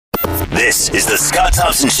This is the Scott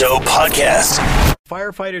Thompson Show podcast.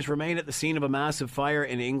 Firefighters remain at the scene of a massive fire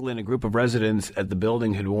in England. A group of residents at the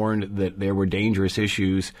building had warned that there were dangerous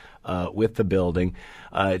issues with the building.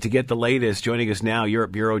 To get the latest, joining us now,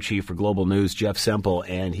 Europe Bureau Chief for Global News, Jeff Semple,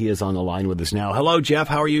 and he is on the line with us now. Hello, Jeff.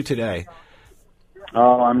 How are you today?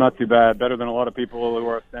 Oh, I'm not too bad. Better than a lot of people who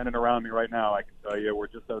are standing around me right now. I can tell you, we're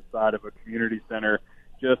just outside of a community center,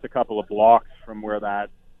 just a couple of blocks from where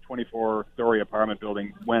that 24-story apartment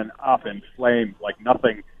building went up in flames like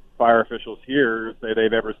nothing fire officials here say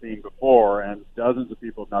they've ever seen before. And dozens of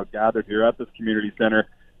people have now gathered here at this community center,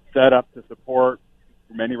 set up to support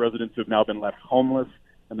many residents who have now been left homeless.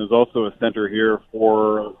 And there's also a center here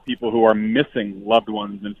for people who are missing loved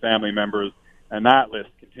ones and family members. And that list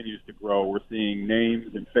continues to grow. We're seeing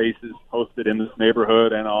names and faces posted in this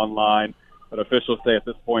neighborhood and online. But officials say at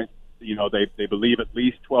this point, you know, they believe at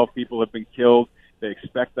least 12 people have been killed. They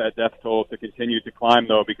expect that death toll to continue to climb,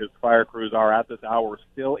 though, because fire crews are at this hour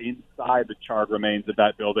still inside the charred remains of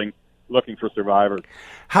that building looking for survivors.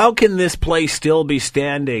 How can this place still be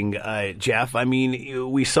standing, Jeff? I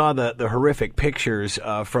mean, we saw the horrific pictures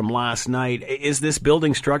from last night. Is this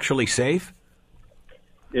building structurally safe?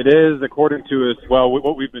 It is, according to us. Well,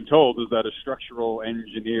 what we've been told is that a structural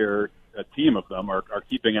engineer, a team of them, are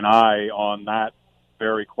keeping an eye on that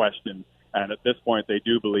very question. And at this point, they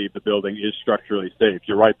do believe the building is structurally safe.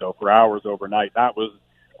 You're right, though. For hours overnight, that was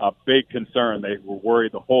a big concern. They were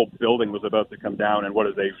worried the whole building was about to come down in what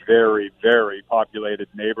is a very, very populated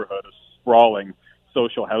neighborhood, a sprawling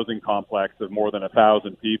social housing complex of more than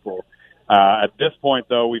 1,000 people. At this point,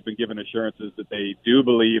 though, we've been given assurances that they do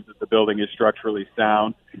believe that the building is structurally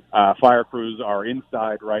sound. Fire crews are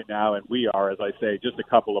inside right now, and we are, as I say, just a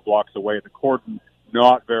couple of blocks away. The cordon,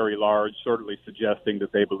 not very large, certainly suggesting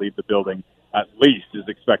that they believe the building at least is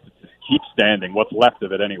expected to keep standing, what's left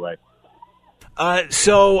of it anyway.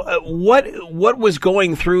 So what was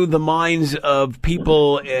going through the minds of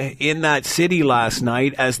people in that city last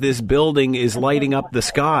night as this building is lighting up the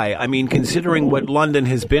sky? I mean, considering what London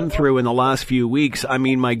has been through in the last few weeks, I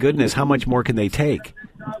mean, my goodness, how much more can they take?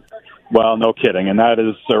 Well, no kidding. And that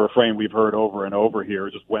is a refrain we've heard over and over here,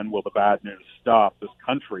 just when will the bad news stop? This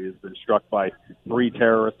country has been struck by 3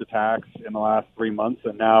 terrorist attacks in the last 3 months,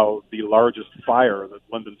 and now the largest fire that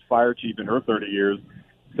London's fire chief in her 30 years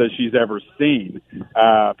says she's ever seen.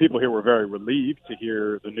 People here were very relieved to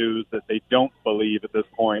hear the news that they don't believe at this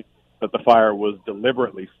point that the fire was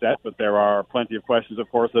deliberately set, but there are plenty of questions,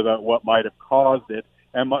 of course, about what might have caused it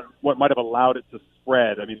and what might have allowed it to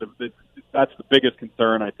spread. I mean, that's the biggest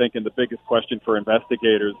concern, I think, and the biggest question for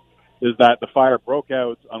investigators is that the fire broke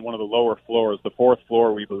out on one of the lower floors, the 4th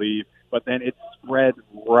floor, we believe, but then it spread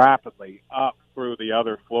rapidly up through the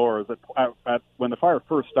other floors. When the fire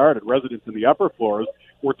first started, residents in the upper floors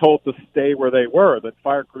were told to stay where they were, that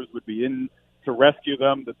fire crews would be in to rescue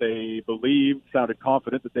them, that they believed, sounded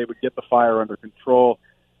confident that they would get the fire under control.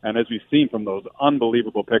 And as we've seen from those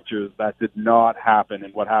unbelievable pictures, that did not happen.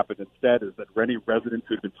 And what happened instead is that many residents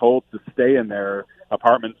who had been told to stay in their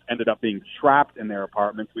apartments ended up being trapped in their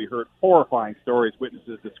apartments. We heard horrifying stories,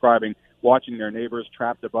 witnesses describing watching their neighbors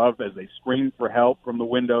trapped above as they screamed for help from the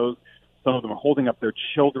windows. Some of them are holding up their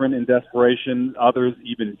children in desperation, others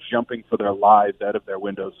even jumping for their lives out of their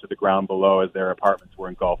windows to the ground below as their apartments were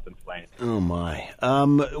engulfed in flames. Oh, my.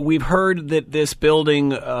 We've heard that this building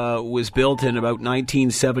was built in about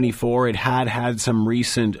 1974. It had some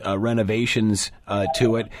recent renovations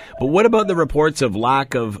to it. But what about the reports of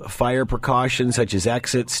lack of fire precautions such as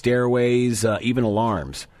exits, stairways, even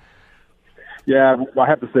alarms? Yeah, I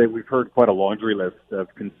have to say we've heard quite a laundry list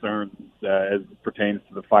of concerns as it pertains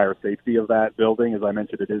to the fire safety of that building. As I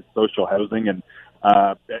mentioned, it is social housing, and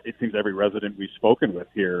it seems every resident we've spoken with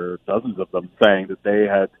here, dozens of them, saying that they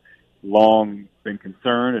had long been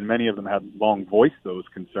concerned, and many of them had long voiced those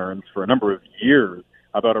concerns for a number of years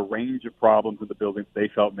about a range of problems in the buildings they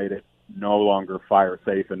felt made it no longer fire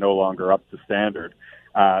safe and no longer up to standard.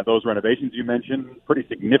 Those renovations you mentioned, pretty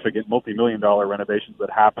significant multi-million-dollar renovations that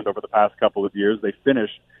happened over the past couple of years. They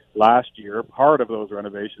finished last year. Part of those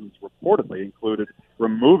renovations reportedly included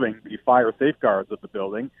removing the fire safeguards of the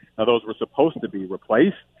building. Now, those were supposed to be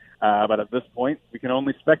replaced, but at this point, we can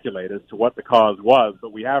only speculate as to what the cause was.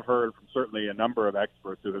 But we have heard from certainly a number of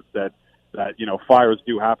experts who have said that, you know, fires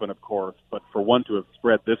do happen, of course, but for one to have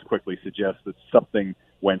spread this quickly suggests that something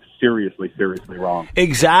went seriously wrong.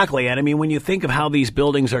 Exactly. And I mean, when you think of how these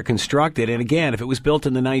buildings are constructed, and again, if it was built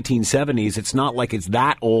in the 1970s, it's not like it's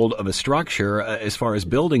that old of a structure as far as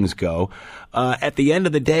buildings go. At the end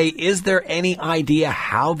of the day, is there any idea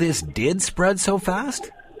how this did spread so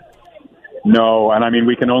fast? No, and I mean,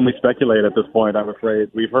 we can only speculate at this point, I'm afraid.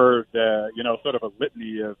 We've heard, sort of a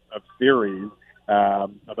litany of theories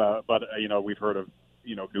we've heard of,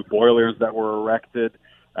 new boilers that were erected,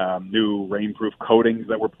 new rainproof coatings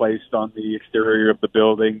that were placed on the exterior of the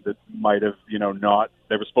building that might have,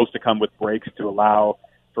 they were supposed to come with brakes to allow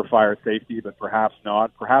for fire safety, but perhaps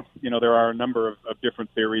not. Perhaps, there are a number of different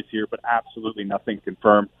theories here, but absolutely nothing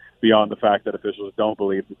confirmed beyond the fact that officials don't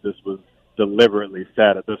believe that this was deliberately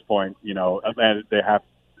set at this point. And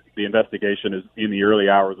the investigation is in the early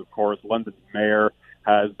hours, of course. London's mayor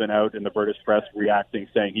has been out in the British press reacting,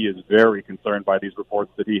 saying he is very concerned by these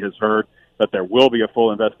reports that he has heard, that there will be a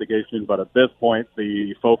full investigation. But at this point,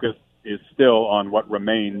 the focus is still on what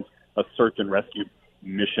remains a search and rescue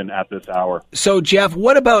mission at this hour. So, Jeff,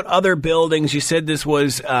 what about other buildings? You said this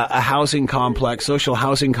was a housing complex, social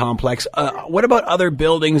housing complex. What about other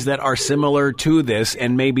buildings that are similar to this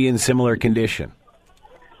and maybe in similar condition?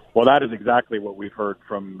 Well, that is exactly what we've heard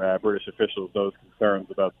from British officials, those concerns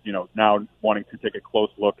about, now wanting to take a close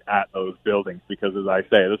look at those buildings, because, as I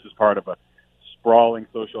say, this is part of a sprawling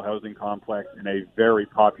social housing complex in a very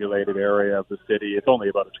populated area of the city. It's only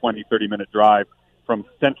about a 20-30-minute drive from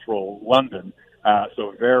central London,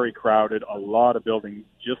 so very crowded, a lot of buildings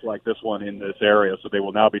just like this one in this area, so they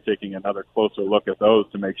will now be taking another closer look at those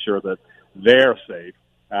to make sure that they're safe.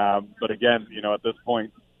 But again, at this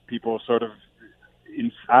point, people are sort of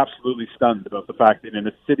absolutely stunned about the fact that in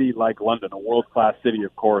a city like London, a world-class city,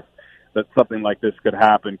 of course, that something like this could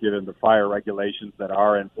happen given the fire regulations that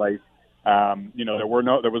are in place.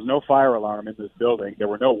 There was no fire alarm in this building. There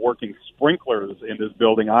were no working sprinklers in this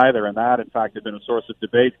building either, and that, in fact, had been a source of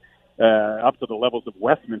debate up to the levels of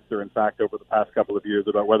Westminster, in fact, over the past couple of years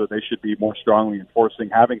about whether they should be more strongly enforcing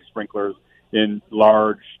having sprinklers in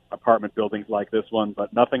large apartment buildings like this one,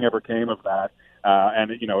 but nothing ever came of that. And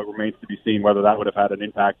it remains to be seen whether that would have had an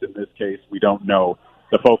impact in this case. We don't know.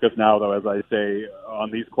 The focus now, though, as I say, on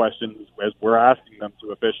these questions, as we're asking them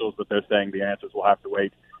to officials, but they're saying the answers will have to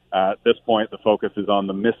wait. At this point, the focus is on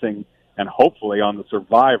the missing and hopefully on the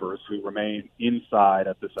survivors who remain inside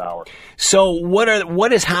at this hour. So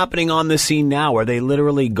what is happening on the scene now? Are they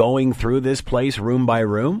literally going through this place room by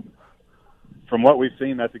room? From what we've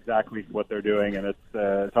seen, that's exactly what they're doing, and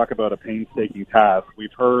it's talk about a painstaking task.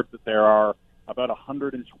 We've heard that there are about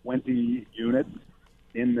 120 units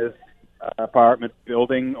in this apartment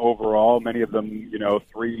building overall, many of them,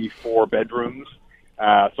 3-4 bedrooms,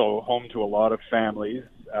 so home to a lot of families,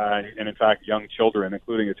 and in fact, young children,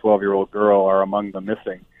 including a 12-year-old girl, are among the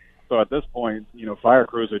missing. So at this point, fire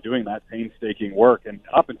crews are doing that painstaking work, and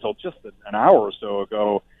up until just an hour or so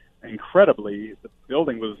ago, incredibly, the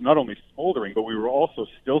building was not only smoldering, but we were also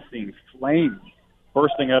still seeing flames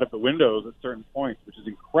bursting out of the windows at certain points, which is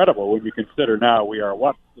incredible when you consider now we are,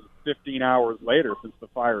 15 hours later since the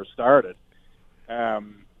fire started.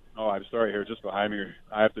 I'm sorry, here just behind me,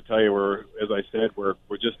 I have to tell you, we're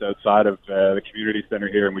just outside of the community center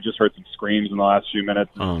here, and we just heard some screams in the last few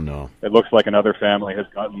minutes. Oh, no. It looks like another family has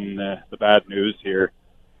gotten the bad news here.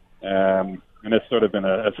 And it's sort of been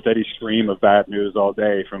a steady stream of bad news all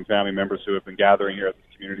day from family members who have been gathering here at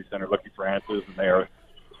the community center looking for answers, and they are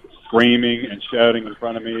screaming and shouting in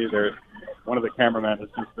front of me. One of the cameramen has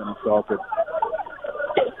just been assaulted.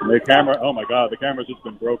 Oh my God, the camera's just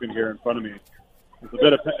been broken here in front of me. There's a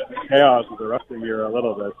bit of chaos is erupting here a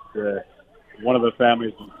little bit. One of the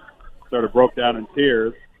families sort of broke down in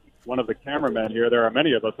tears. One of the cameramen here, there are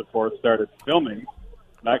many of us, of course, started filming.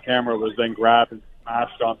 That camera was then grabbed and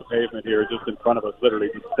smashed on the pavement here just in front of us, literally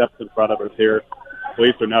just steps in front of us here.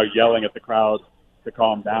 Police are now yelling at the crowd to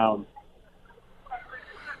calm down.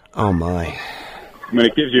 Oh, my. I mean,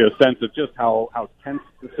 it gives you a sense of just how tense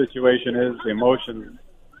the situation is, the emotions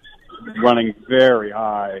running very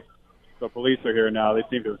high. So police are here now. They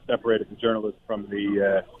seem to have separated the journalists from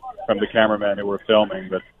the cameramen who were filming.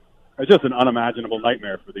 But it's just an unimaginable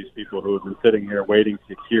nightmare for these people who have been sitting here waiting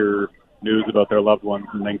to hear news about their loved ones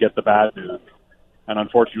and then get the bad news. And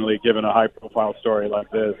unfortunately, given a high-profile story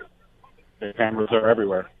like this, the cameras are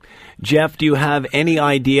everywhere. Jeff, do you have any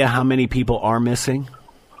idea how many people are missing?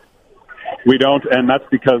 We don't, and that's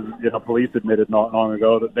because police admitted not long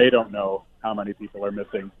ago that they don't know how many people are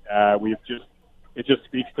missing. It just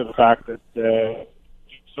speaks to the fact that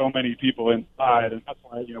so many people inside, and that's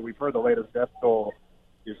why we've heard the latest death toll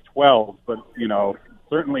is 12, but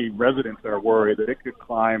certainly residents are worried that it could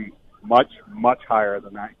climb much, much higher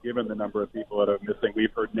than that, given the number of people that are missing.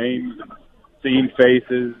 We've heard names and seen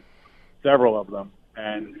faces, several of them.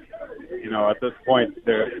 And, at this point,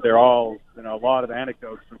 they're all, a lot of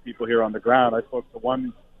anecdotes from people here on the ground. I spoke to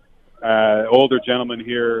one older gentleman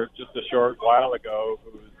here just a short while ago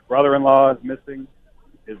whose brother-in-law is missing.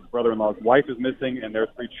 his brother-in-law's wife is missing, and their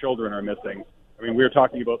 3 children are missing. I mean, we're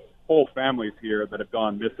talking about whole families here that have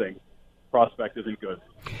gone missing. Prospect isn't good.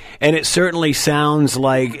 And it certainly sounds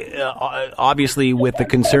like, obviously, with the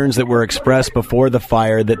concerns that were expressed before the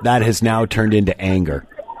fire, that has now turned into anger.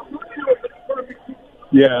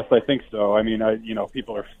 Yes, I think so. I mean,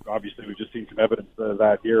 people are obviously, we've just seen some evidence of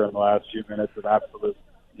that here in the last few minutes of absolute,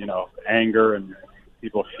 anger and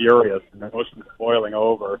people furious and emotions boiling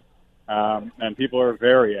over. And people are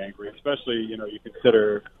very angry, especially, you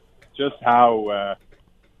consider just how,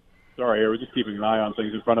 sorry, we're just keeping an eye on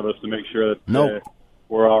things in front of us to make sure that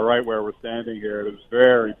we're all right where we're standing here. It was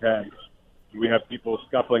very tense. We have people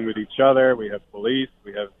scuffling with each other. We have police.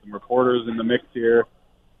 We have some reporters in the mix here.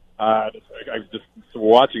 I just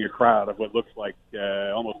watching a crowd of what looks like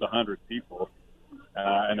almost 100 people,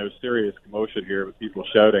 and there was serious commotion here with people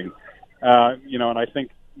shouting. And I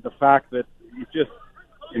think the fact that you just,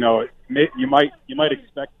 you might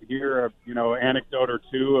expect to hear anecdote or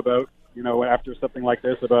two about, after something like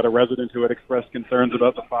this, about a resident who had expressed concerns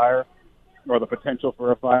about the fire or the potential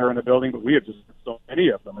for a fire in a building, but we have just so many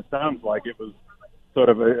of them. It sounds like it was sort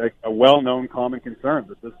of a well-known common concern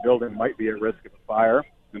that this building might be at risk of a fire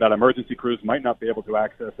and that emergency crews might not be able to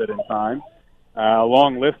access it in time. A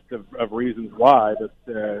long list of reasons why, but,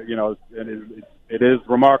 it is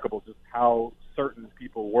remarkable just how certain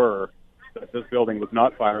people were that this building was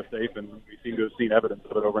not fire safe, and we seem to have seen evidence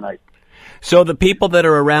of it overnight. So the people that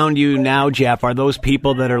are around you now, Jeff, are those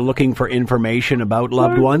people that are looking for information about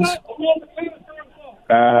loved ones?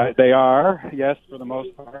 They are, yes, for the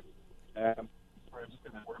most part. We're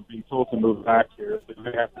being told to move back here, so you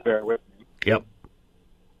may have to bear with me. Yep.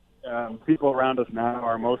 People around us now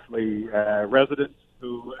are mostly residents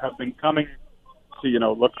who have been coming to,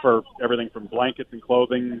 look for everything from blankets and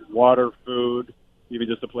clothing, water, food, even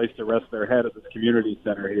just a place to rest their head at this community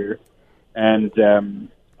center here. And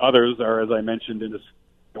others are, as I mentioned,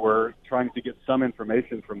 we're trying to get some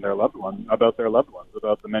information from their loved ones, about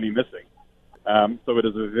the many missing. So it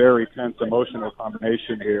is a very tense emotional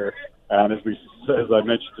combination here. And as I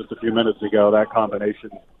mentioned just a few minutes ago, that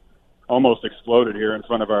combination almost exploded here in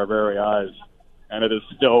front of our very eyes. And it is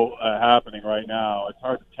still happening right now. It's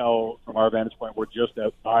hard to tell from our vantage point. We're just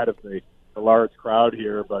outside of the large crowd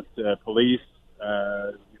here, but police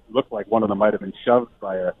looked like one of them might have been shoved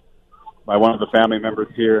by one of the family members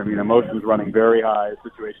here. I mean, emotions running very high,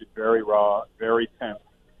 situation very raw, very tense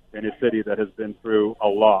in a city that has been through a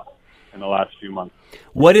lot in the last few months.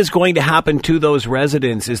 What is going to happen to those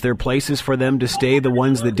residents? Is there places for them to stay, the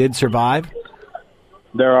ones that did survive?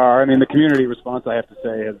 There are. I mean, the community response, I have to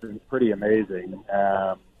say, has been pretty amazing.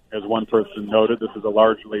 As one person noted, this is a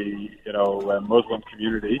largely, Muslim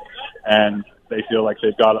community, and they feel like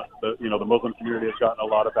they've got, the Muslim community has gotten a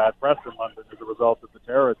lot of bad press in London as a result of the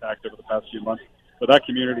terror attacks over the past few months. But that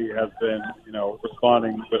community has been,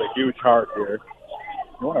 responding with a huge heart here.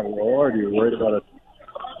 Oh, Lord, you're worried about it.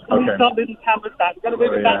 Okay. You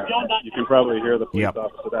can probably hear the police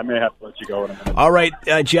officer. I may have to let you go in a minute. All right,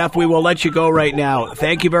 Jeff, we will let you go right now.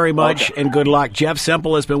 Thank you very much, and good luck. Jeff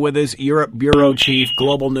Semple has been with us, Europe Bureau Chief,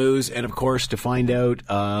 Global News, and, of course, to find out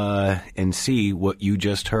and see what you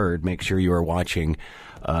just heard, make sure you are watching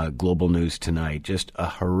Global News tonight. Just a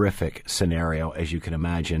horrific scenario, as you can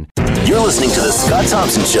imagine. You're listening to The Scott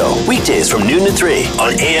Thompson Show, weekdays from noon to 3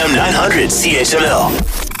 on AM 900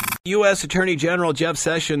 CHML. U.S. Attorney General Jeff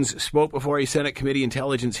Sessions spoke before a Senate Committee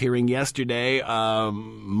Intelligence hearing yesterday.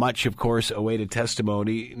 Much, of course, awaited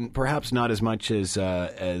testimony, perhaps not as much as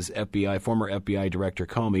former FBI Director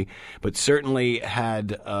Comey, but certainly had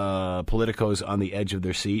politicos on the edge of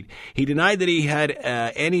their seat. He denied that he had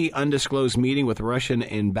any undisclosed meeting with a Russian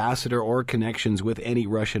ambassador or connections with any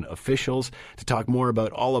Russian officials. To talk more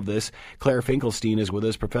about all of this, Claire Finkelstein is with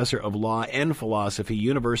us, professor of law and philosophy,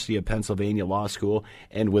 University of Pennsylvania Law School,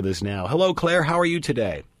 and with us now. Hello, Claire. How are you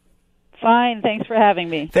today? Fine. Thanks for having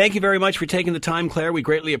me. Thank you very much for taking the time, Claire. We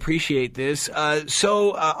greatly appreciate this.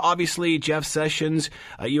 Obviously, Jeff Sessions,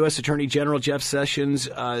 U.S. Attorney General Jeff Sessions,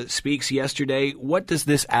 speaks yesterday. What does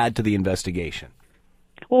this add to the investigation?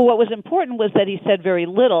 Well, what was important was that he said very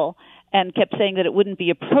little and kept saying that it wouldn't be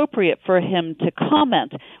appropriate for him to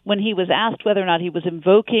comment. When he was asked whether or not he was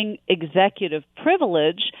invoking executive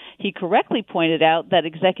privilege, he correctly pointed out that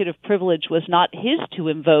executive privilege was not his to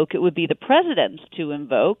invoke, it would be the president's to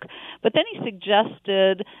invoke. But then he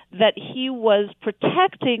suggested that he was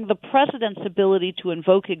protecting the president's ability to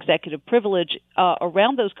invoke executive privilege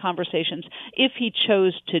around those conversations if he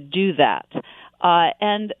chose to do that.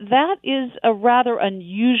 And that is a rather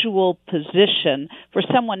unusual position for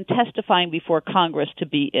someone testifying before Congress to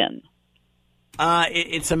be in.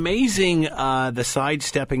 It's amazing the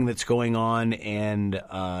sidestepping that's going on and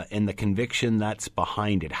the conviction that's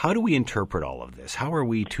behind it. How do we interpret all of this? How are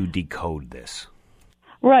we to decode this?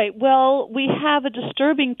 Right. Well, we have a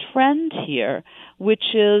disturbing trend here, which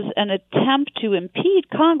is an attempt to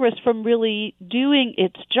impede Congress from really doing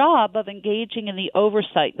its job of engaging in the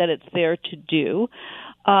oversight that it's there to do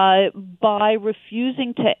by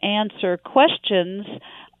refusing to answer questions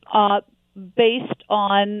based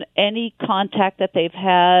on any contact that they've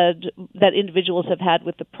had, that individuals have had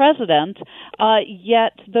with the president,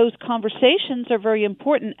 yet those conversations are very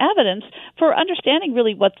important evidence for understanding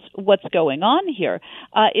really what's going on here.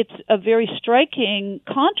 It's a very striking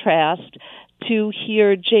contrast to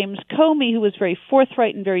hear James Comey, who was very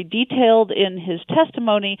forthright and very detailed in his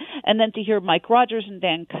testimony, and then to hear Mike Rogers and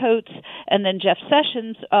Dan Coates, and then Jeff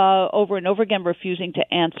Sessions over and over again refusing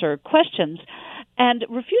to answer questions. And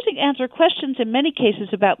refusing to answer questions in many cases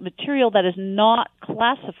about material that is not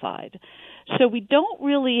classified. So we don't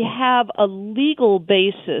really have a legal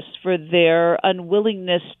basis for their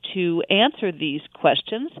unwillingness to answer these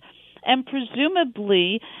questions. And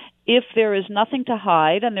presumably, if there is nothing to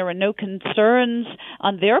hide and there are no concerns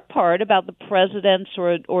on their part about the president's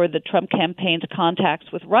or the Trump campaign's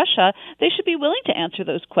contacts with Russia, they should be willing to answer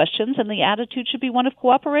those questions, and the attitude should be one of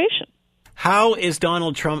cooperation. How is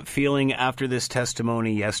Donald Trump feeling after this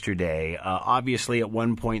testimony yesterday? Obviously, at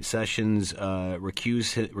one point, Sessions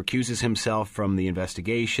recuses himself from the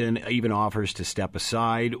investigation, even offers to step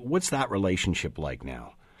aside. What's that relationship like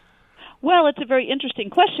now? Well, it's a very interesting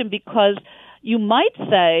question because you might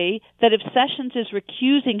say that if Sessions is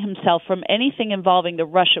recusing himself from anything involving the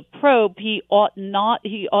Russia probe, he ought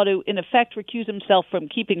to, in effect, recuse himself from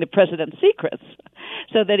keeping the president's secrets,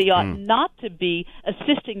 so that he ought not to be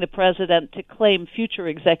assisting the president to claim future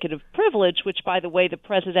executive privilege, which, by the way, the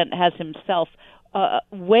president has himself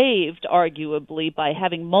waived, arguably, by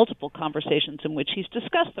having multiple conversations in which he's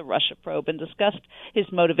discussed the Russia probe and discussed his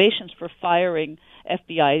motivations for firing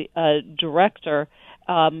FBI Director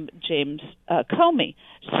James Comey.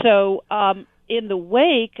 So in the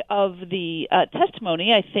wake of the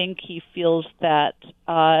testimony, I think he feels that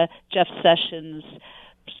Jeff Sessions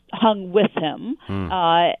hung with him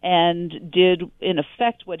and did, in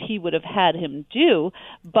effect, what he would have had him do,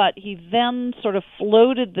 but he then sort of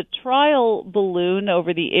floated the trial balloon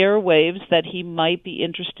over the airwaves that he might be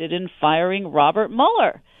interested in firing Robert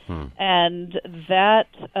Mueller. And that,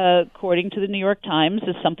 according to the New York Times,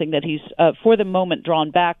 is something that he's, for the moment,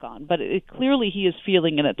 drawn back on. But clearly he is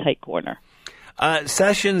feeling in a tight corner.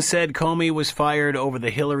 Sessions said Comey was fired over the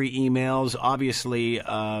Hillary emails. Obviously,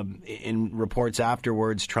 in reports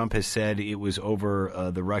afterwards, Trump has said it was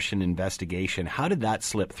over the Russian investigation. How did that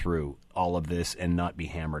slip through all of this and not be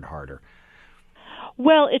hammered harder?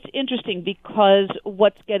 Well, it's interesting because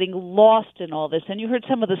what's getting lost in all this, and you heard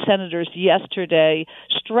some of the senators yesterday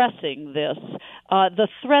stressing this, the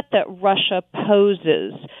threat that Russia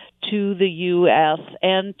poses to the U.S.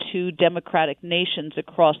 and to democratic nations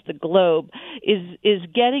across the globe is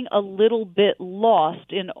getting a little bit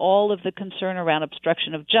lost in all of the concern around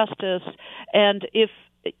obstruction of justice. And if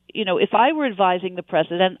I were advising the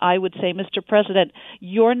president, I would say, Mr. President,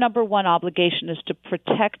 your number one obligation is to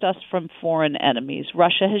protect us from foreign enemies.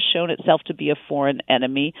 Russia has shown itself to be a foreign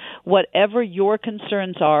enemy. Whatever your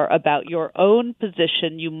concerns are about your own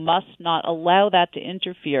position, you must not allow that to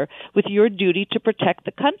interfere with your duty to protect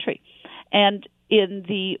the country. And in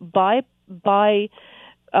the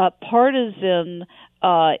partisan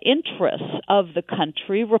interests of the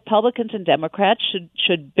country, Republicans and Democrats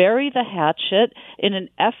should bury the hatchet in an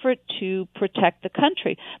effort to protect the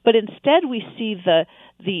country. But instead, we see the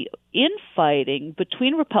infighting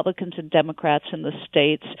between Republicans and Democrats in the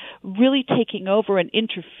states really taking over and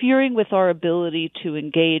interfering with our ability to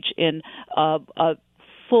engage in a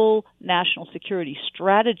full national security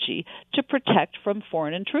strategy to protect from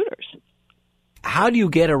foreign intruders. How do you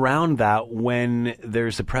get around that when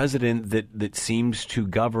there's a president that seems to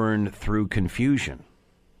govern through confusion?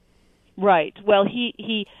 Right. Well,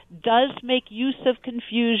 he does make use of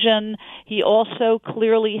confusion. He also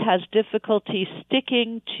clearly has difficulty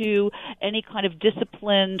sticking to any kind of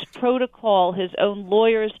disciplined protocol. His own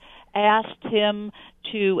lawyers asked him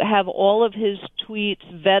to have all of his tweets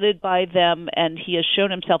vetted by them, and he has shown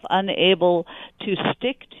himself unable to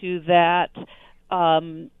stick to that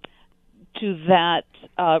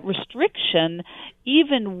restriction,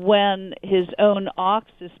 even when his own ox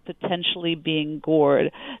is potentially being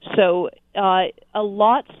gored. So a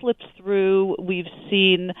lot slips through. We've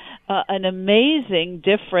seen an amazing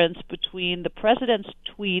difference between the president's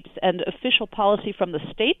tweets and official policy from the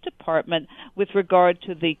State Department with regard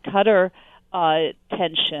to the Qatar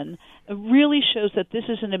tension really shows that this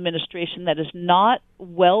is an administration that is not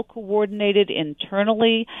well coordinated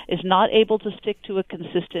internally, is not able to stick to a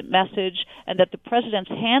consistent message, and that the president's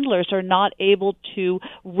handlers are not able to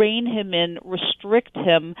rein him in, restrict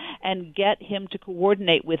him, and get him to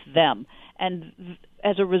coordinate with them. And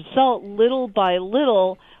as a result, little by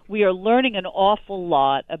little, we are learning an awful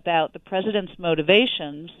lot about the president's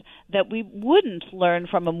motivations that we wouldn't learn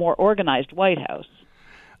from a more organized White House.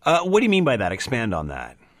 What do you mean by that? Expand on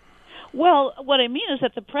that. Well, what I mean is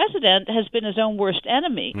that the president has been his own worst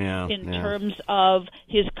enemy in terms of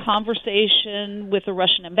his conversation with the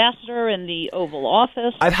Russian ambassador in the Oval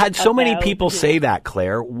Office. I've had so many people say that,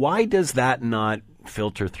 Claire. Why does that not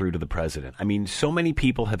filter through to the president? I mean, so many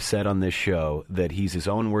people have said on this show that he's his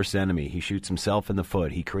own worst enemy. He shoots himself in the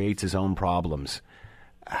foot. He creates his own problems.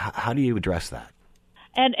 How do you address that?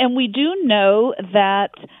 And we do know that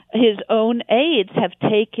his own aides have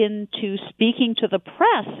taken to speaking to the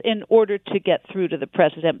press in order to get through to the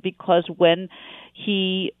president, because when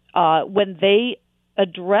they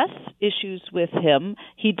address issues with him,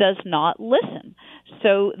 he does not listen.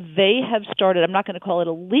 So they have started, I'm not going to call it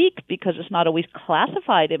a leak because it's not always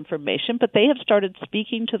classified information, but they have started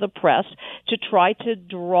speaking to the press to try to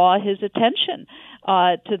draw his attention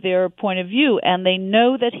to their point of view. And they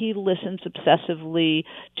know that he listens obsessively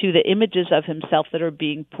to the images of himself that are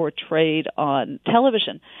being portrayed on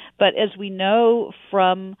television. But as we know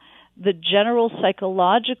from the general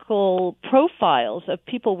psychological profiles of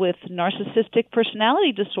people with narcissistic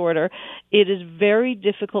personality disorder, it is very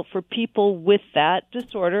difficult for people with that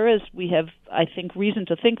disorder, as we have, I think, reason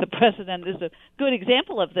to think the president is a good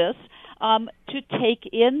example of this, to take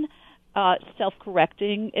in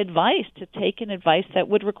self-correcting advice, to take in advice that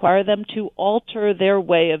would require them to alter their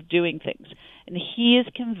way of doing things. And he is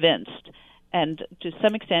convinced, and to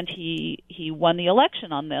some extent he won the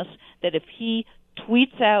election on this, that if he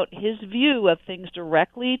tweets out his view of things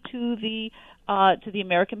directly to the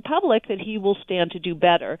American public, that he will stand to do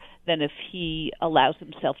better than if he allows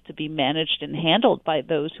himself to be managed and handled by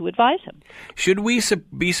those who advise him. Should we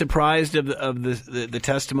be surprised of the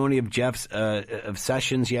testimony of of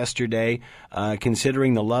Sessions yesterday,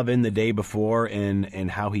 considering the love in the day before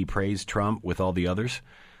and how he praised Trump with all the others?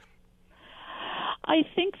 I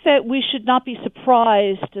think that we should not be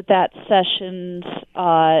surprised that Sessions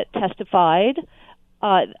testified.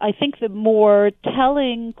 I think the more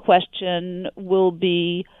telling question will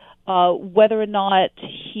be whether or not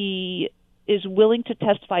he is willing to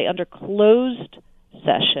testify under closed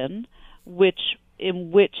session,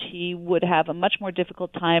 in which he would have a much more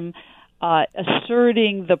difficult time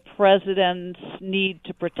asserting the president's need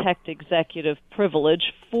to protect executive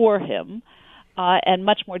privilege for him, and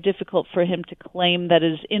much more difficult for him to claim that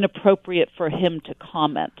it is inappropriate for him to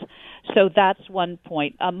comment. So that's one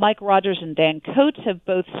point. Mike Rogers and Dan Coates have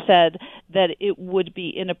both said that it would be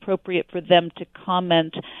inappropriate for them to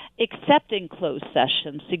comment except in closed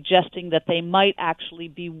session, suggesting that they might actually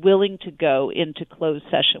be willing to go into closed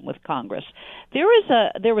session with Congress. There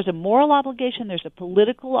was a moral obligation, there's a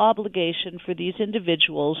political obligation for these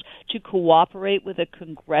individuals to cooperate with a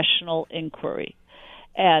congressional inquiry.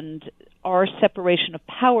 And our separation of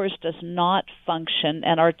powers does not function,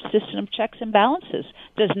 and our system of checks and balances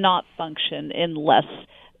does not function unless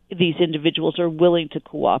these individuals are willing to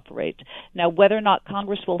cooperate. Now, whether or not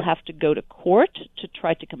Congress will have to go to court to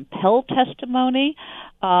try to compel testimony,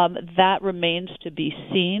 that remains to be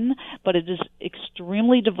seen, but it is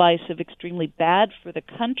extremely divisive, extremely bad for the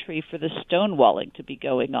country for the stonewalling to be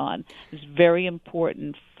going on. It's very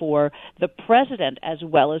important for the president as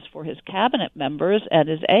well as for his cabinet members and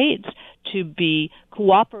his aides to be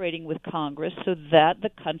cooperating with Congress so that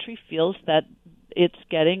the country feels that it's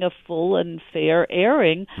getting a full and fair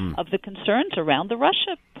airing of the concerns around the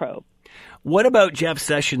Russia probe. What about Jeff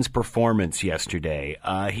Sessions' performance yesterday?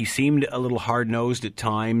 He seemed a little hard-nosed at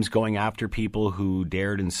times, going after people who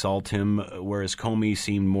dared insult him, whereas Comey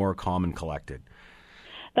seemed more calm and collected.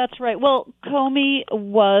 That's right. Well, Comey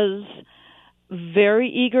was very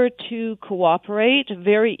eager to cooperate,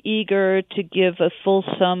 very eager to give a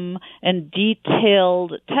fulsome and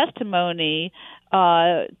detailed testimony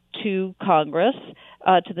to Congress,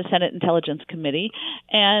 to the Senate Intelligence Committee,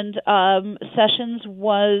 and Sessions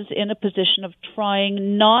was in a position of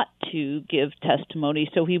trying not to give testimony,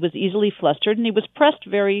 so he was easily flustered, and he was pressed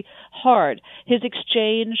very hard. His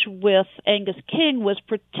exchange with Angus King was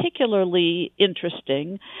particularly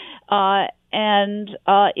interesting, and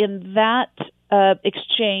in that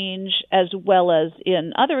exchange, as well as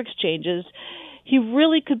in other exchanges, he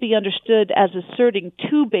really could be understood as asserting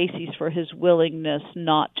two bases for his willingness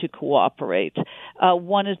not to cooperate.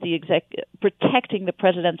 One is the protecting the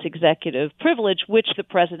president's executive privilege, which the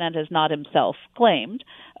president has not himself claimed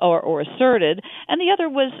or asserted, and the other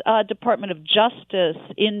was Department of Justice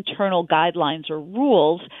internal guidelines or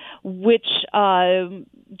rules, which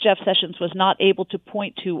Jeff Sessions was not able to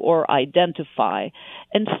point to or identify.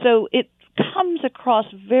 And so it comes across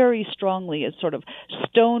very strongly as sort of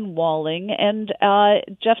stonewalling, and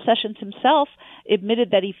Jeff Sessions himself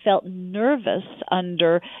admitted that he felt nervous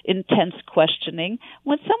under intense questioning.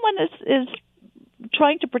 When someone is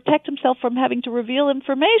trying to protect himself from having to reveal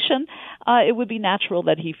information, it would be natural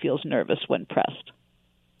that he feels nervous when pressed.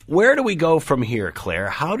 Where do we go from here, Claire?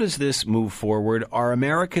 How does this move forward? Are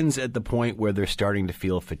Americans at the point where they're starting to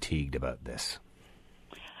feel fatigued about this?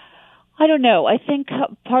 I don't know. I think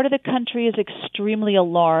part of the country is extremely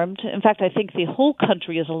alarmed. In fact, I think the whole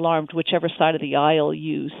country is alarmed, whichever side of the aisle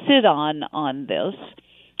you sit on this.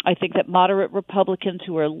 I think that moderate Republicans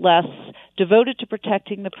who are less devoted to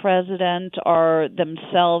protecting the president are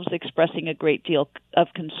themselves expressing a great deal of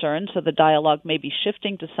concern, so the dialogue may be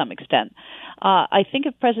shifting to some extent. I think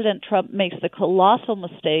if President Trump makes the colossal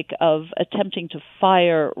mistake of attempting to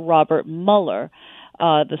fire Robert Mueller,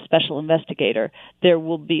 the special investigator, there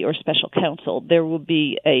will be, or special counsel, there will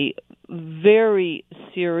be a very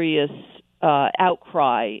serious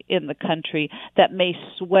outcry in the country that may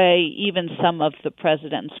sway even some of the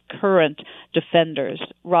president's current defenders.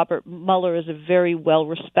 Robert Mueller is a very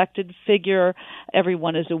well-respected figure.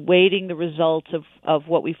 Everyone is awaiting the results of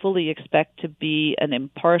what we fully expect to be an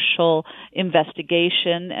impartial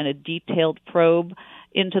investigation and a detailed probe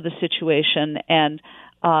into the situation. And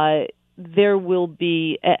there will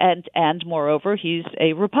be, and moreover, he's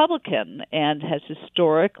a Republican and has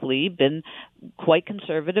historically been quite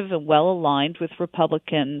conservative and well aligned with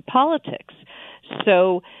Republican politics.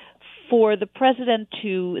 So for the president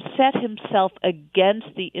to set himself against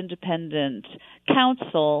the independent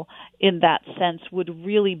counsel in that sense would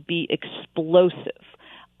really be explosive.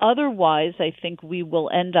 Otherwise, I think we will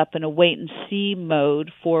end up in a wait-and-see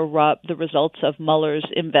mode for the results of Mueller's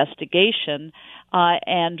investigation,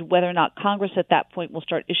 and whether or not Congress at that point will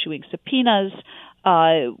start issuing subpoenas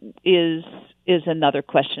is another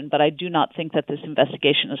question. But I do not think that this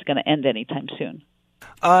investigation is going to end anytime soon.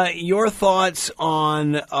 Your thoughts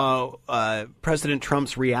on President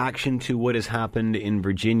Trump's reaction to what has happened in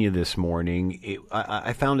Virginia this morning?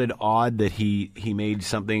 I found it odd that he made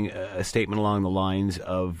a statement along the lines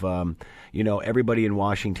of, everybody in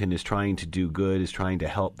Washington is trying to do good, is trying to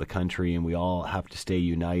help the country, and we all have to stay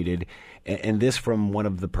united. And this from one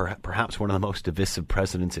of the perhaps one of the most divisive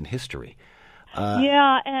presidents in history.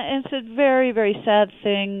 And it's a very, very sad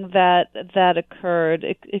thing that occurred.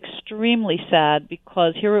 Extremely sad,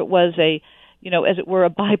 because here it was as it were, a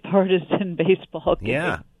bipartisan baseball game.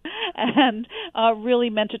 Yeah. And really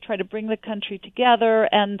meant to try to bring the country together,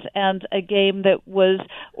 and a game that was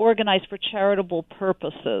organized for charitable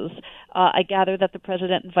purposes. I gather that the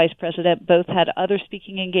president and vice president both had other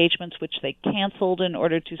speaking engagements, which they canceled in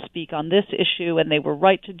order to speak on this issue, and they were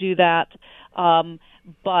right to do that.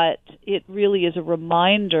 But it really is a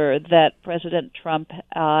reminder that President Trump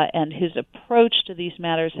and his approach to these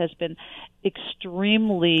matters has been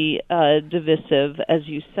extremely divisive, as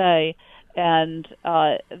you say, and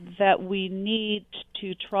that we need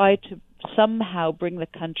to try to somehow bring the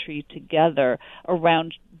country together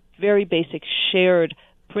around very basic shared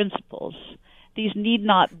principles. These need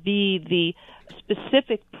not be the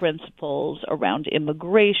specific principles around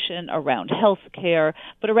immigration, around health care,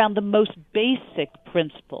 but around the most basic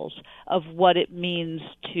principles of what it means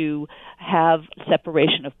to have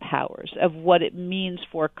separation of powers, of what it means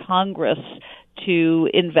for Congress to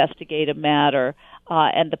investigate a matter,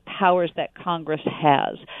 and the powers that Congress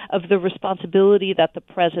has, of the responsibility that the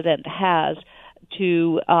president has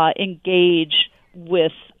to engage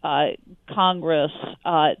with Congress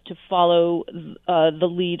to follow the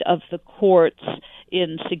lead of the courts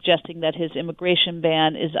in suggesting that his immigration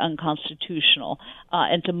ban is unconstitutional,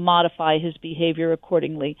 and to modify his behavior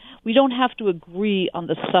accordingly. We don't have to agree on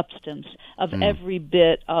the substance of every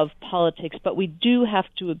bit of politics, but we do have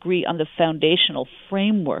to agree on the foundational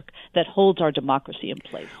framework that holds our democracy in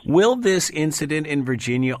place. Will this incident in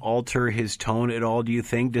Virginia alter his tone at all, do you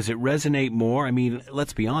think? Does it resonate more? I mean,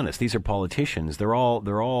 let's be honest, these are politicians. They're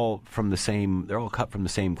all from the same, they're all cut from the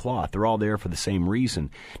same cloth. They're all there for the same reason.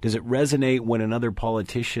 Does it resonate when another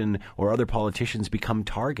politician or other politicians become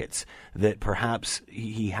targets, that perhaps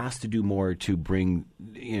he has to do more to bring,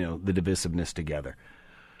 the divisiveness together?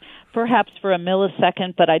 Perhaps for a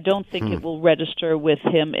millisecond, but I don't think it will register with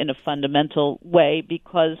him in a fundamental way,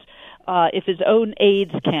 because if his own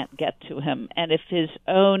aides can't get to him, and if his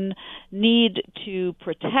own need to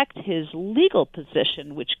protect his legal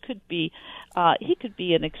position, which could be, he could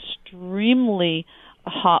be in extremely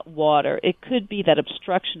hot water. It could be that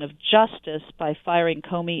obstruction of justice by firing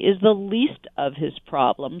Comey is the least of his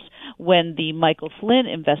problems when the Michael Flynn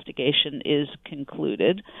investigation is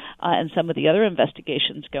concluded, and some of the other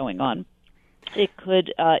investigations going on. He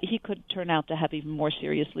could turn out to have even more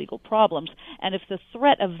serious legal problems. And if the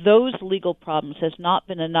threat of those legal problems has not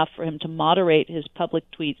been enough for him to moderate his public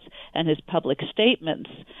tweets and his public statements,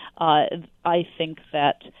 I think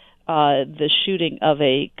that the shooting of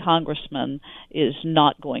a congressman is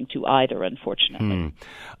not going to either, unfortunately.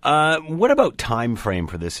 What about time frame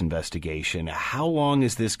for this investigation? How long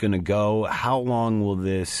is this going to go? How long will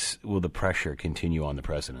the pressure continue on the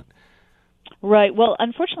president? Right. Well,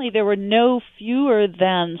 unfortunately, there were no fewer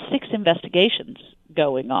than 6 investigations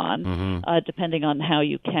going on, depending on how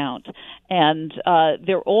you count. And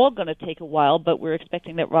they're all going to take a while, but we're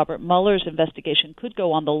expecting that Robert Mueller's investigation could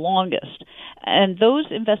go on the longest. And those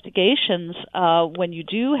investigations, when you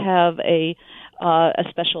do have a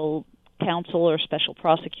special counsel or special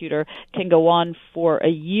prosecutor, can go on for a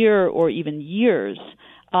year or even years.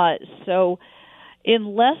 So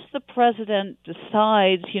unless the president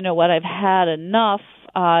decides, you know what, I've had enough,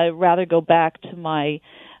 I'd rather go back to my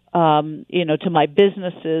to my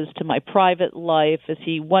businesses, to my private life, as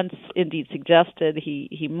he once indeed suggested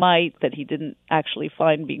he might, that he didn't actually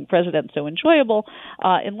find being president so enjoyable,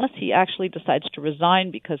 unless he actually decides to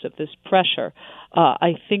resign because of this pressure.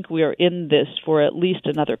 I think we are in this for at least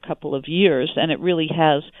another couple of years, and it really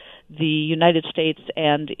has the United States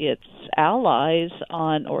and its allies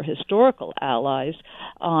or historical allies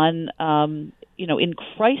in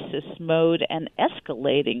crisis mode and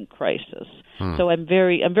escalating crisis. So I'm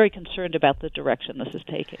very concerned about the direction this is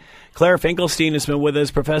taking. Claire Finkelstein has been with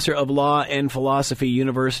us, professor of law and philosophy,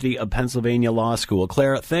 University of Pennsylvania Law School.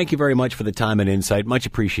 Claire, thank you very much for the time and insight. Much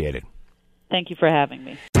appreciated. Thank you for having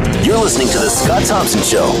me. You're listening to The Scott Thompson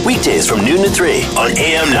Show, weekdays from noon to 3 on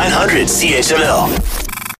AM 900 CHML.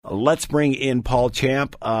 Let's bring in Paul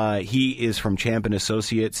Champ. He is from Champ &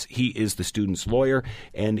 Associates. He is the student's lawyer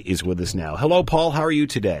and is with us now. Hello, Paul. How are you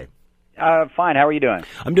today? Fine. How are you doing?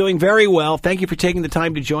 I'm doing very well. Thank you for taking the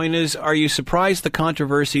time to join us. Are you surprised the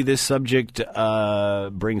controversy this subject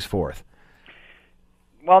brings forth?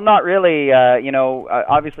 Well, not really.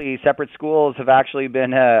 Obviously, separate schools have actually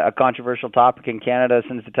been a controversial topic in Canada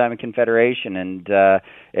since the time of Confederation, and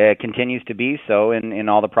it continues to be so in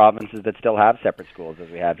all the provinces that still have separate schools,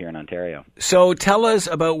 as we have here in Ontario. So tell us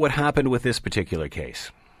about what happened with this particular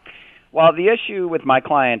case. Well, the issue with my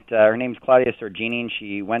client, her name's Claudia Sorgini, and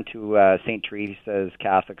she went to St. Teresa's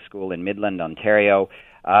Catholic School in Midland, Ontario.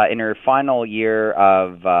 In her final year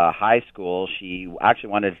of high school, she actually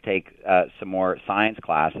wanted to take some more science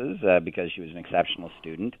classes because she was an exceptional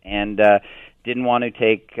student, and didn't want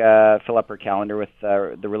to fill up her calendar with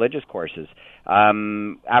the religious courses.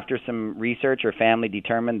 After some research, her family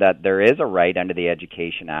determined that there is a right under the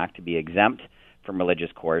Education Act to be exempt from religious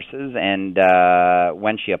courses, and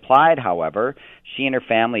when she applied, however, she and her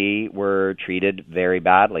family were treated very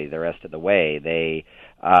badly the rest of the way. They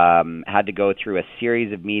had to go through a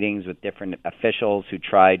series of meetings with different officials who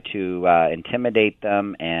tried to intimidate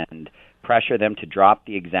them and pressure them to drop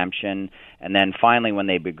the exemption. And then finally, when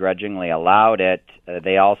they begrudgingly allowed it,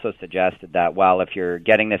 they also suggested that, well, if you're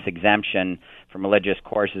getting this exemption from religious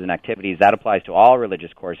courses and activities, that applies to all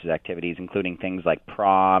religious courses activities, including things like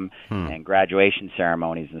prom and graduation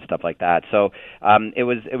ceremonies and stuff like that. So it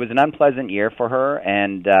was an unpleasant year for her,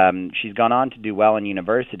 and she's gone on to do well in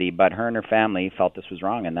university, but her and her family felt this was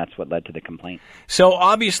wrong, and that's what led to the complaint. So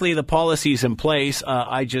obviously the policy's in place.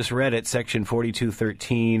 I just read it, Section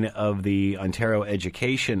 4213 of the Ontario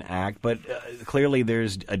Education Act, but clearly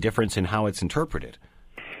there's a difference in how it's interpreted.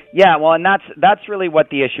 Yeah, well, and that's really what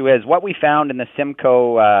the issue is. What we found in the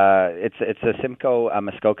Simcoe, it's the Simcoe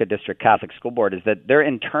Muskoka District Catholic School Board, is that their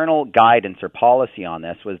internal guidance or policy on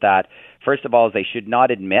this was that, first of all, they should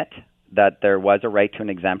not admit that there was a right to an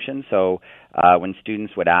exemption. So when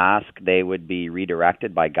students would ask, they would be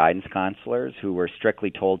redirected by guidance counselors who were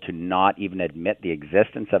strictly told to not even admit the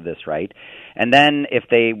existence of this right. And then if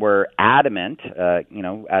they were adamant,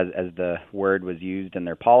 as the word was used in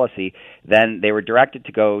their policy, then they were directed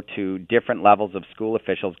to go to different levels of school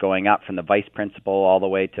officials, going up from the vice principal all the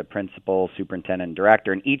way to principal, superintendent, and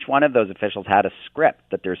director. And each one of those officials had a script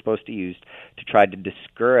that they're supposed to use to try to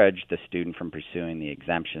discourage the student from pursuing the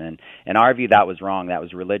exemption. in our view, that was wrong. That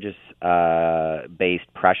was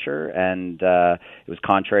religious-based pressure, and it was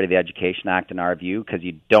contrary to the Education Act in our view, because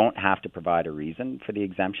you don't have to provide a reason for the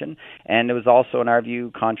exemption. And it was also, in our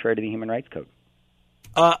view, contrary to the Human Rights Code.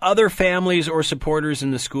 Other families or supporters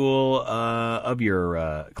in the school of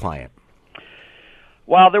your client?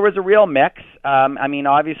 Well, there was a real mix. I mean,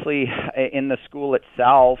 obviously, in the school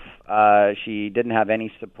itself, she didn't have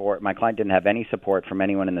any support. My client didn't have any support from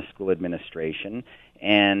anyone in the school administration.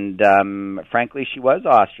 And frankly, she was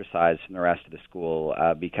ostracized from the rest of the school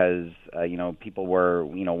because, people were,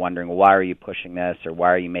 wondering, well, why are you pushing this, or why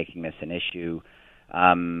are you making this an issue?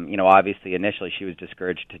 Obviously, initially she was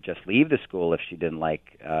discouraged to just leave the school if she didn't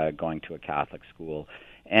like going to a Catholic school.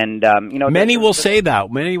 And many will say that.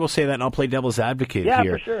 Many will say that, and I'll play devil's advocate here. Yeah,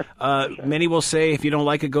 for sure. Many will say, if you don't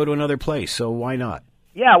like it, go to another place. So why not?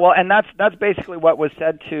 Yeah, well, and that's basically what was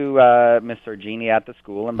said to Ms. Sorgini at the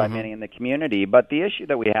school and by many in the community. But the issue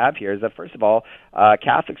that we have here is that, first of all,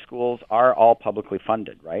 Catholic schools are all publicly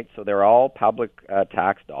funded, right? So they're all public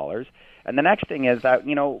tax dollars. And the next thing is that,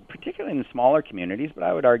 particularly in the smaller communities, but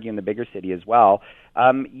I would argue in the bigger city as well,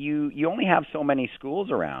 you only have so many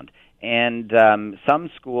schools around. And some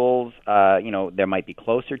schools, there might be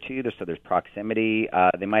closer to you, so there's proximity.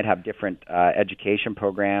 They might have different education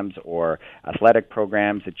programs or athletic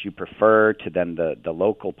programs that you prefer to then the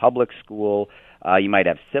local public school. You might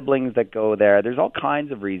have siblings that go there. There's all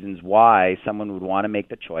kinds of reasons why someone would want to make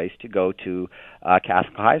the choice to go to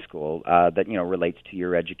Catholic high school that relates to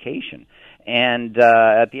your education. And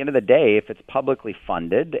at the end of the day, if it's publicly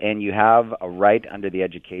funded and you have a right under the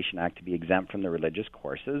Education Act to be exempt from the religious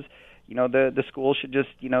courses, the school should just,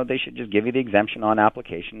 they should just give you the exemption on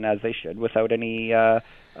application as they should without any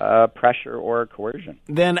pressure or coercion.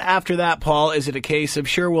 Then after that, Paul, is it a case of,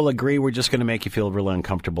 sure, we'll agree, we're just going to make you feel really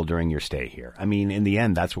uncomfortable during your stay here? I mean, in the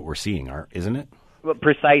end, that's what we're seeing, isn't it? Well,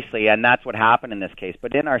 precisely, and that's what happened in this case.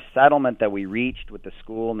 But in our settlement that we reached with the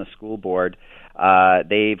school and the school board,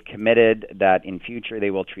 they've committed that in future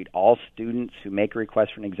they will treat all students who make a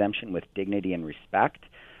request for an exemption with dignity and respect.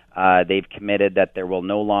 They've committed that there will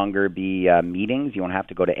no longer be meetings. You won't have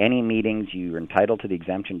to go to any meetings. You're entitled to the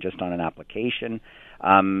exemption just on an application.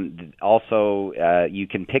 Also, you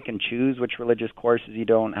can pick and choose which religious courses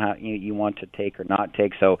you want to take or not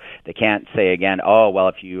take. So they can't say again, oh, well,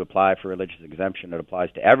 if you apply for religious exemption, it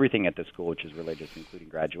applies to everything at the school, which is religious, including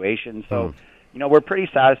graduation. So, we're pretty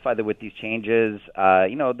satisfied that with these changes,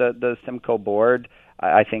 the Simcoe board,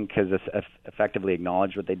 I think, has effectively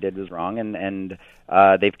acknowledged what they did was wrong, and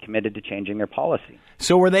they've committed to changing their policy.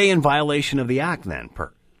 So were they in violation of the Act then?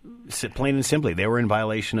 Plain and simply, they were in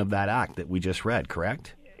violation of that Act that we just read,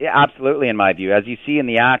 correct? Yeah, absolutely, in my view. As you see in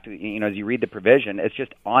the Act, as you read the provision, it's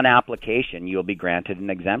just on application you'll be granted an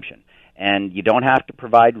exemption. And you don't have to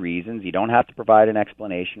provide reasons. You don't have to provide an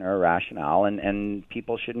explanation or a rationale, and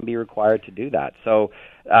people shouldn't be required to do that. So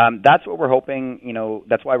that's what we're hoping,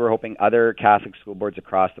 that's why we're hoping other Catholic school boards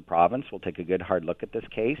across the province will take a good hard look at this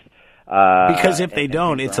case. Because if they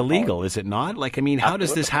don't, it's illegal, is it not? How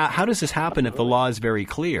does this happen if the law is very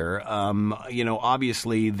clear?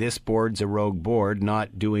 Obviously this board's a rogue board,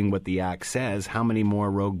 not doing what the Act says. How many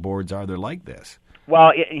more rogue boards are there like this?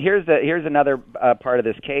 Well, here's another part of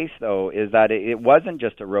this case, though, is that it wasn't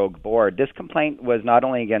just a rogue board. This complaint was not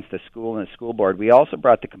only against the school and the school board. We also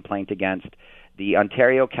brought the complaint against the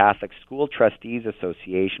Ontario Catholic School Trustees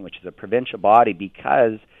Association, which is a provincial body,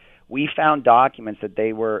 because we found documents that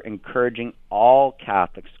they were encouraging all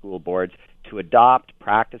Catholic school boards to adopt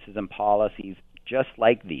practices and policies just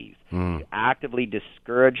like these, to actively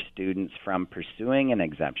discourage students from pursuing an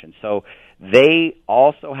exemption. So they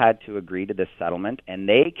also had to agree to this settlement, and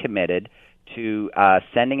they committed to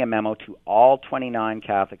sending a memo to all 29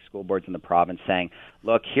 Catholic school boards in the province saying,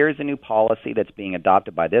 look, here's a new policy that's being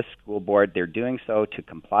adopted by this school board. They're doing so to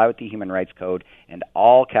comply with the Human Rights Code, and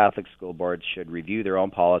all Catholic school boards should review their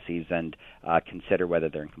own policies and consider whether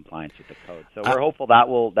they're in compliance with the code. So we're hopeful that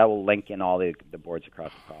will link in all the boards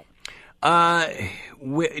across the province.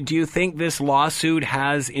 Do you think this lawsuit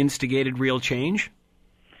has instigated real change?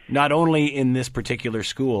 Not only in this particular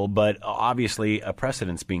school, but obviously a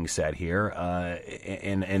precedent's being set here,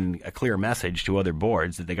 and a clear message to other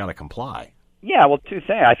boards that they got to comply. Yeah, well, two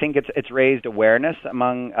things. I think it's raised awareness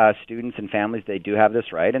among students and families they do have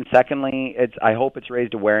this right, and secondly, I hope it's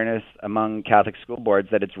raised awareness among Catholic school boards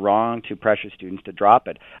that it's wrong to pressure students to drop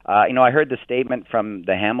it. I heard the statement from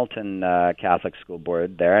the Hamilton Catholic School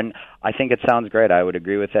Board there, and I think it sounds great. I would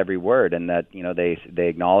agree with every word, and that they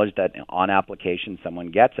acknowledge that on application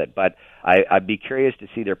someone gets it. But I'd be curious to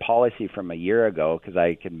see their policy from a year ago, because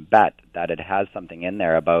I can bet that it has something in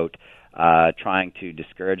there about trying to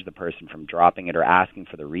discourage the person from dropping it or asking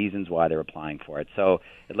for the reasons why they're applying for it. So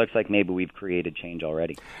it looks like maybe we've created change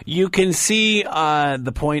already. You can see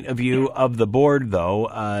the point of view of the board,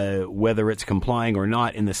 though, whether it's complying or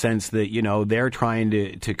not, in the sense that, they're trying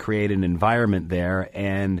to create an environment there,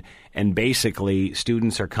 and basically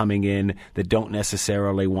students are coming in that don't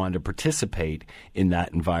necessarily want to participate in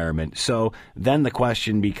that environment. So then the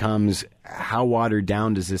question becomes, how watered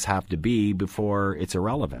down does this have to be before it's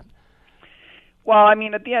irrelevant? Well, I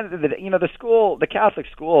mean, at the end of the day, the Catholic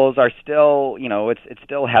schools are still, it's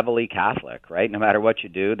still heavily Catholic, right? No matter what you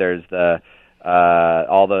do, there's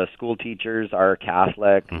all the school teachers are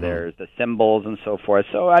Catholic. Mm-hmm. There's the symbols and so forth.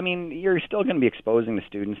 So, I mean, you're still going to be exposing the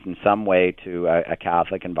students in some way to a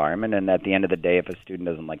Catholic environment. And at the end of the day, if a student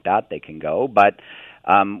doesn't like that, they can go. But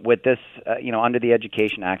with this, under the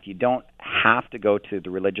Education Act, you don't have to go to the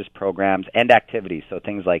religious programs and activities. So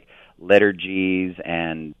things like liturgies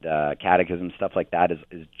and catechism, stuff like that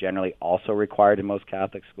is generally also required in most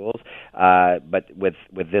Catholic schools. But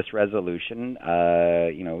with this resolution,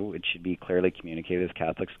 it should be clearly communicated as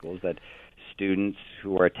Catholic schools that students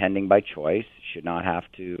who are attending by choice should not have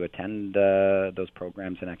to attend those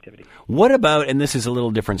programs and activities. What about, and this is a little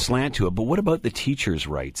different slant to it, but what about the teachers'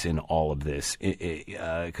 rights in all of this?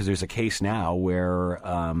 Because there's a case now where,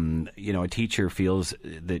 a teacher feels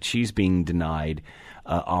that she's being denied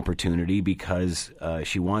opportunity because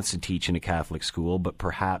she wants to teach in a Catholic school, but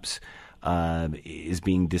perhaps is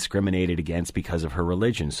being discriminated against because of her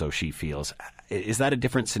religion, so she feels. Is that a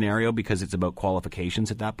different scenario because it's about qualifications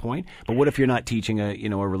at that point? But what if you're not teaching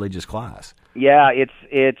a religious class? Yeah,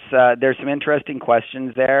 it's there's some interesting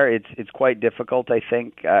questions there. It's quite difficult, I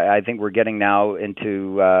think. I think we're getting now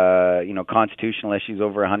into constitutional issues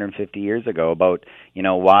over 150 years ago about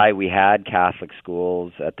why we had Catholic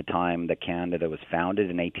schools at the time that Canada was founded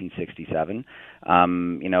in 1867.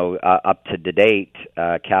 Up to date,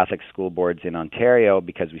 Catholic school boards in Ontario,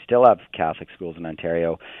 because we still have Catholic schools in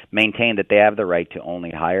Ontario, maintain that they have the right to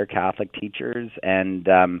only hire Catholic teachers. And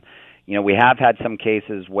we have had some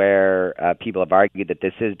cases where people have argued that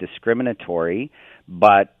this is discriminatory,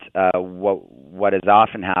 but what has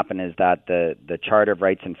often happened is that the Charter of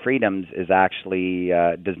Rights and Freedoms is actually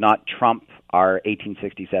does not trump our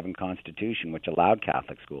 1867 Constitution, which allowed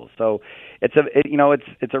Catholic schools. So it's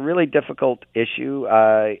a really difficult issue.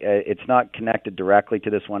 It's not connected directly to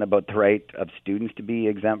this one about the right of students to be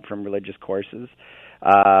exempt from religious courses,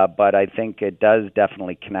 but I think it does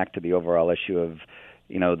definitely connect to the overall issue of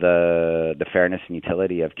the fairness and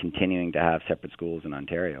utility of continuing to have separate schools in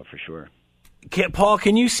Ontario, for sure. Paul,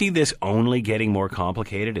 can you see this only getting more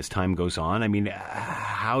complicated as time goes on? I mean,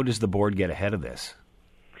 how does the board get ahead of this?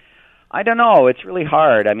 I don't know. It's really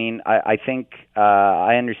hard. I mean, I think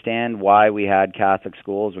I understand why we had Catholic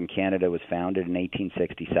schools when Canada was founded in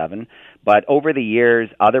 1867. But over the years,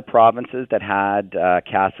 other provinces that had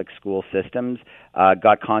Catholic school systems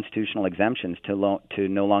got constitutional exemptions to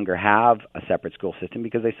no longer have a separate school system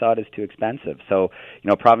because they saw it as too expensive. So,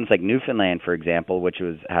 a province like Newfoundland, for example, which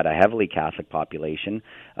had a heavily Catholic population,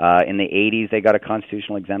 in the 80s they got a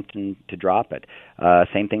constitutional exemption to drop it.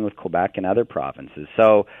 Same thing with Quebec and other provinces.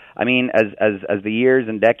 So, I mean, as the years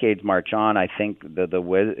and decades march on, I think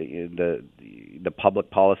the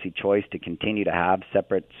public policy choice to continue to have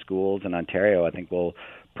separate schools in Ontario, I think will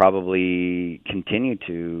probably continue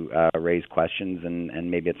to raise questions,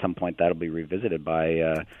 and maybe at some point that'll be revisited by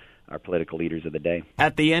our political leaders of the day.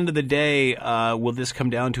 At the end of the day, will this come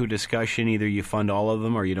down to a discussion, either you fund all of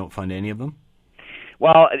them or you don't fund any of them?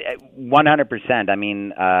 Well, 100%. I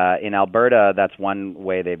mean, in Alberta, that's one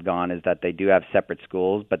way they've gone, is that they do have separate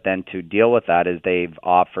schools, but then to deal with that is they've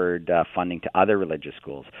offered funding to other religious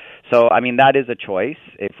schools. So, I mean, that is a choice.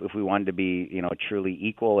 If we wanted to be, truly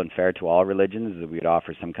equal and fair to all religions, we'd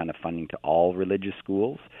offer some kind of funding to all religious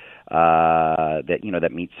schools that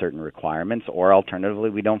meet certain requirements, or alternatively,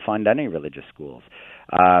 we don't fund any religious schools.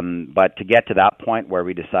 But to get to that point where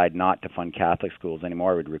we decide not to fund Catholic schools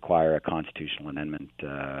anymore would require a constitutional amendment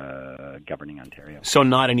governing Ontario. So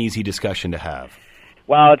not an easy discussion to have.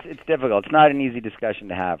 Well, it's difficult. It's not an easy discussion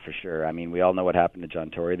to have, for sure. I mean, we all know what happened to John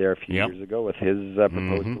Tory there a few years ago with his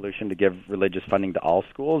proposed solution to give religious funding to all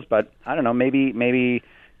schools. But I don't know, maybe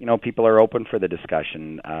people are open for the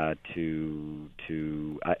discussion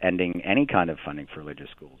to ending any kind of funding for religious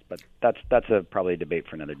schools. But that's probably a debate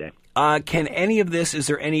for another day. Can any of this, is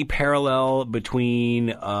there any parallel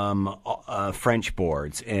between French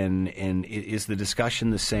boards and is the discussion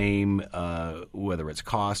the same, whether it's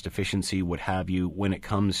cost, efficiency, what have you, when it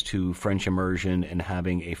comes to French immersion and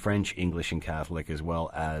having a French, English, and Catholic as well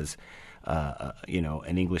as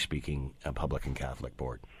an English-speaking public and Catholic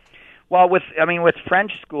board? Well, with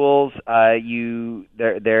French schools,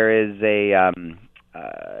 there is a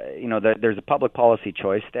there's a public policy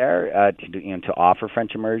choice there to offer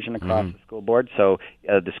French immersion across the school board. So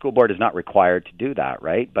the school board is not required to do that,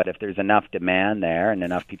 right? But if there's enough demand there and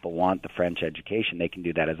enough people want the French education, they can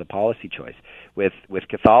do that as a policy choice. With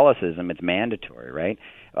Catholicism, it's mandatory, right?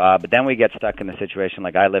 But then we get stuck in a situation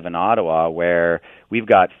like I live in Ottawa, where we've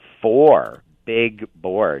got 4 big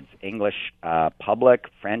boards: English public,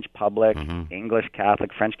 French public, English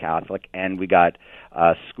Catholic, French Catholic, and we got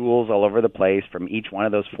schools all over the place from each one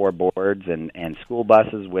of those 4 boards, and school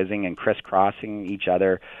buses whizzing and crisscrossing each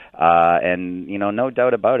other. And no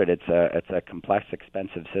doubt about it, it's a complex,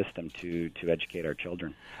 expensive system to educate our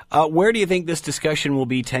children. Where do you think this discussion will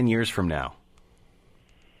be 10 years from now?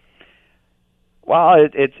 Well,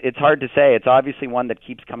 it's hard to say. It's obviously one that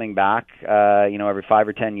keeps coming back, every 5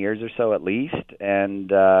 or 10 years or so at least.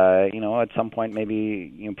 And at some point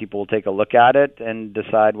maybe people will take a look at it and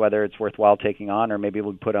decide whether it's worthwhile taking on, or maybe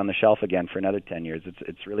we'll put it on the shelf again for another 10 years.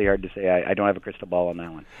 It's really hard to say. I don't have a crystal ball on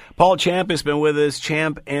that one. Paul Champ has been with us,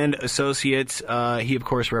 Champ and Associates. He, of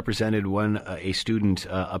course, represented a student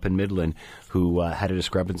up in Midland who had a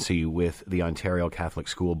discrepancy with the Ontario Catholic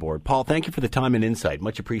School Board. Paul, thank you for the time and insight.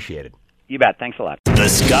 Much appreciated. You bet. Thanks a lot. The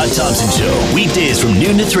Scott Thompson Show, weekdays from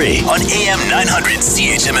noon to 3 on AM 900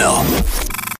 CHML.